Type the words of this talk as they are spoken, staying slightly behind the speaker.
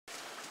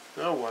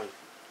No, one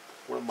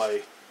of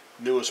my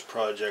newest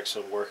projects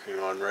I'm working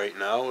on right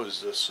now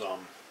is this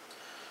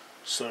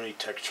Sony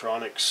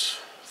Tektronix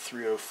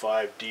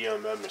 305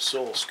 DMM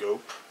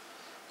oscilloscope.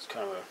 It's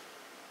kind of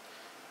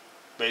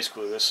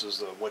basically this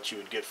is what you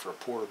would get for a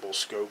portable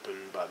scope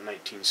in about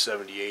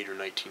 1978 or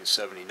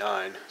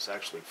 1979. It's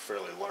actually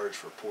fairly large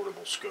for a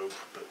portable scope,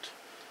 but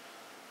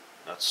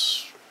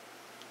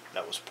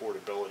that was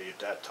portability at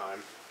that time.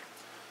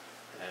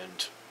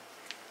 And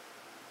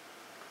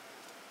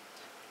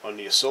on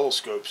the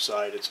oscilloscope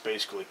side, it's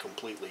basically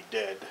completely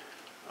dead.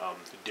 I'm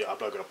not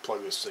going to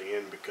plug this thing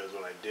in because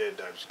when I did,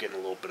 I was getting a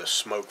little bit of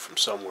smoke from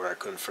somewhere. I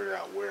couldn't figure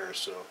out where,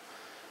 so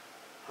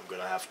I'm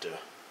going to have to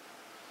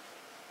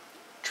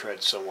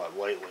tread somewhat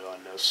lightly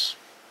on this.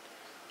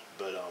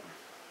 But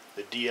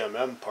the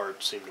DMM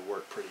part seemed to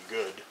work pretty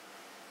good.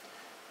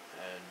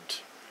 And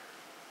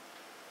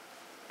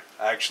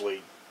I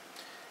actually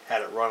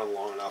had it running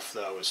long enough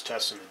that I was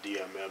testing the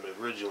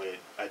DMM. Originally,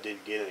 I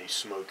didn't get any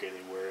smoke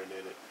anywhere, and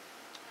then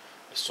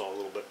I saw a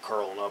little bit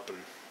curling up and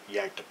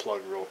yanked the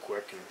plug real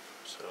quick and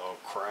said, oh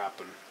crap,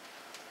 and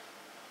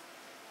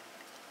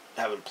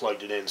haven't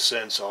plugged it in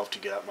since. I'll have to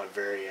get out my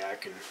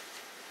variac and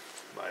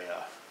my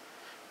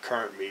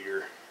current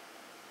meter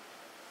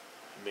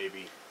and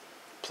maybe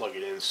plug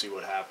it in and see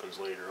what happens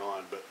later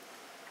on. But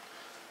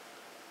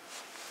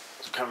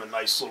it's kind of a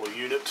nice little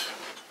unit.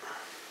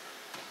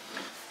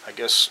 I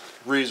guess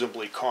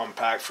reasonably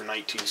compact for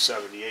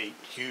 1978,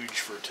 huge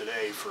for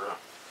today for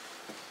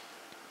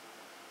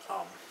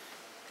a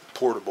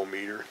portable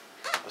meter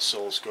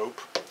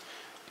oscilloscope.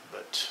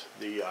 But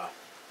the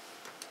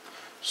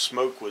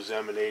smoke was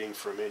emanating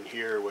from in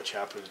here, which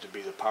happens to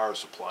be the power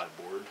supply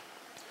board.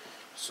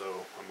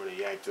 So I'm going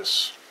to yank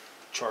this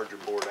charger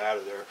board out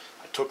of there.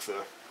 I took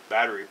the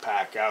battery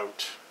pack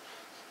out.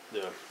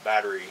 The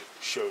battery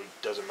showed,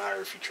 doesn't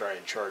matter if you try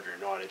and charge it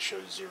or not, it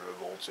shows 0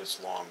 volts.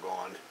 It's long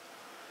gone.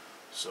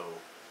 So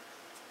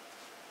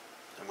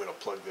I'm going to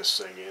plug this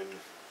thing in,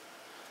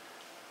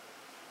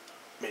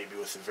 maybe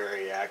with the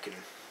variac, and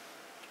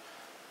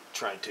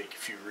try and take a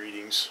few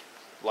readings.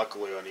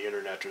 Luckily on the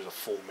internet there's a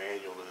full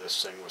manual to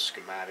this thing with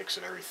schematics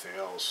and everything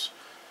else,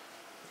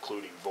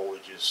 including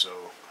voltages, so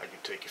I can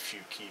take a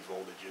few key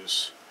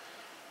voltages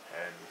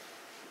and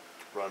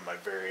run my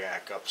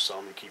variac up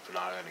some and keep an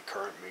eye on the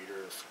current meter.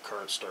 If the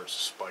current starts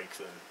to spike,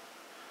 then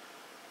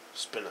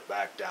spin it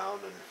back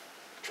down and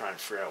try and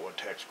figure out what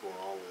the heck's going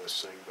on with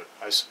this thing. But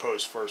I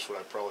suppose first what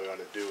I probably ought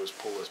to do is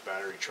pull this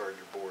battery charger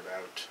board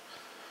out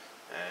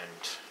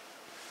and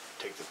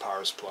take the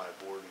power supply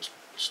board and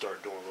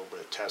start doing a little bit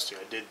of testing.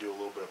 I did do a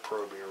little bit of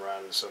probing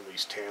around in some of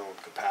these tantalum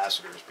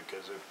capacitors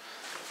because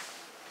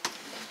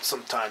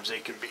sometimes they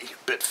can be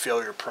a bit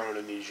failure prone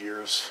in these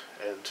years,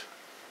 and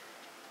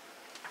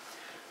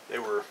they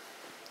were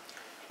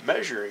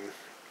measuring,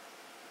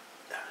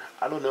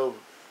 I don't know,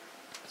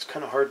 it's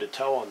kind of hard to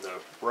tell on the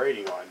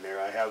rating on there.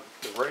 I have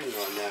the rating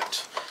on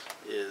that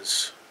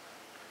is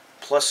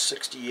plus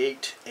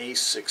 68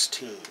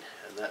 A16,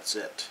 and that's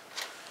it.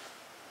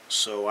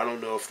 So I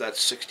don't know if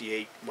that's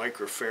 68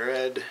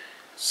 microfarad,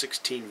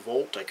 16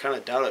 volt. I kind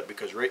of doubt it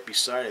because right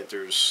beside it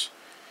there's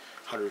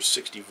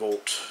 160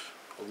 volt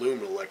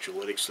aluminum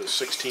electrolytic, so the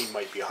 16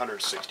 might be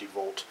 160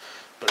 volt.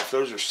 But if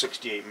those are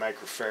 68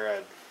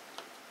 microfarad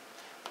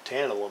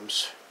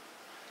tantalums,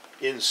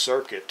 in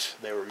circuit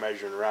they were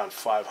measuring around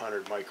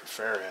 500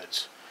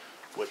 microfarads,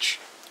 which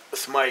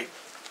with my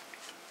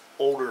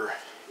older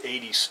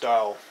 80s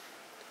style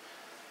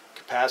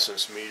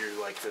capacitance meter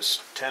like this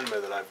Tenma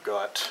that I've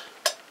got,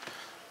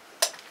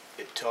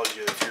 it tells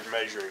you if you're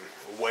measuring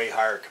a way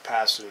higher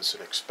capacitance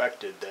than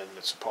expected, then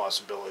it's a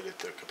possibility that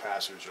the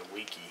capacitors are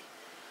leaky.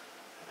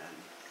 And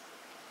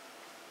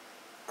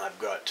I've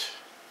got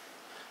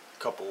a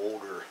couple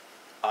older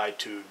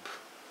I-tube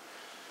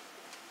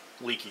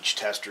leakage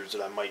testers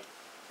that I might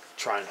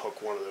try and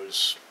hook one of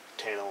those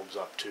tantalums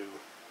up to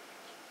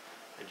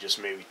and just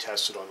maybe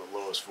test it on the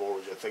lowest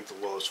voltage. I think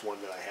the lowest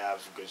one that I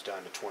have goes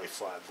down to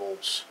 25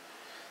 volts.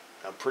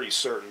 I'm pretty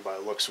certain by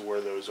the looks of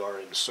where those are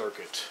in the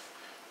circuit,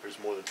 there's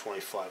more than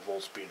 25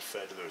 volts being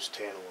fed to those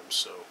tantalums,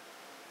 so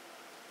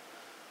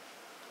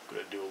I'm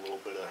going to do a little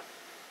bit of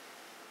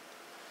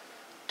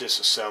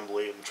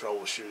disassembly and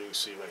troubleshooting,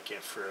 see if I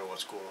can't figure out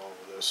what's going on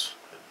with this.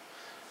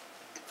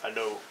 And I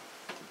know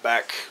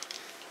back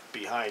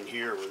behind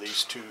here where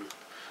these two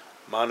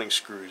mounting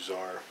screws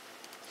are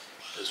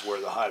is where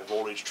the high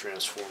voltage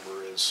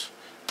transformer is.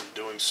 I'm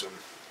doing some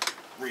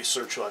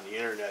research on the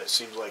internet. It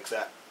seems like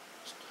that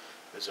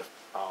is a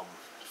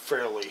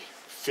fairly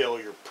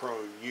failure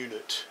prone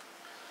unit.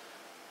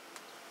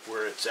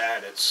 Where it's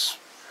at, it's,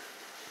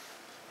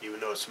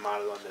 even though it's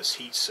mounted on this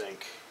heat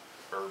sink,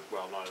 or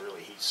well, not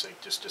really heat sink,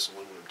 just this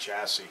aluminum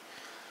chassis,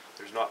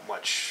 there's not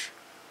much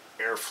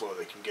airflow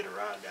that can get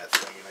around that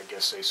thing, and I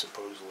guess they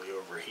supposedly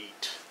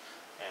overheat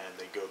and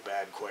they go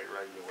bad quite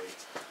regularly.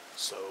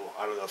 So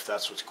I don't know if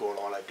that's what's going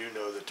on. I do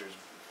know that there's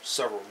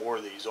several more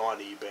of these on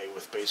eBay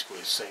with basically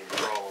the same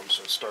problem,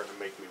 so it's starting to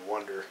make me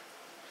wonder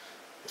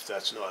if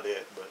that's not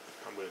it. But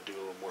I'm going to do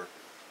a little more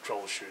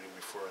troubleshooting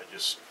before I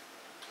just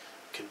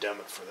condemn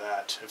it for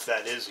that. If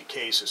that is the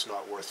case, it's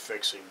not worth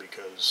fixing,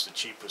 because the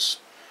cheapest,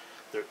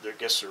 I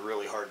guess they're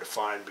really hard to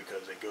find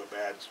because they go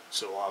bad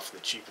so often.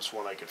 The cheapest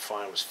one I could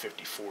find was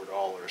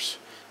 $54,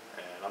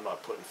 and I'm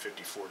not putting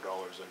 $54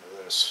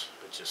 into this.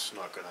 It's just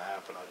not going to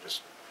happen. I'll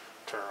just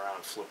turn around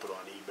and flip it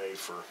on eBay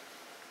for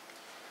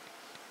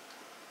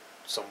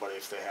somebody.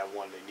 If they have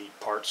one they need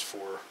parts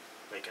for,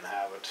 they can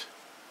have it.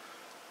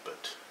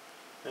 But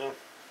yeah,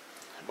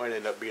 it might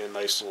end up being a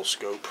nice little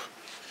scope.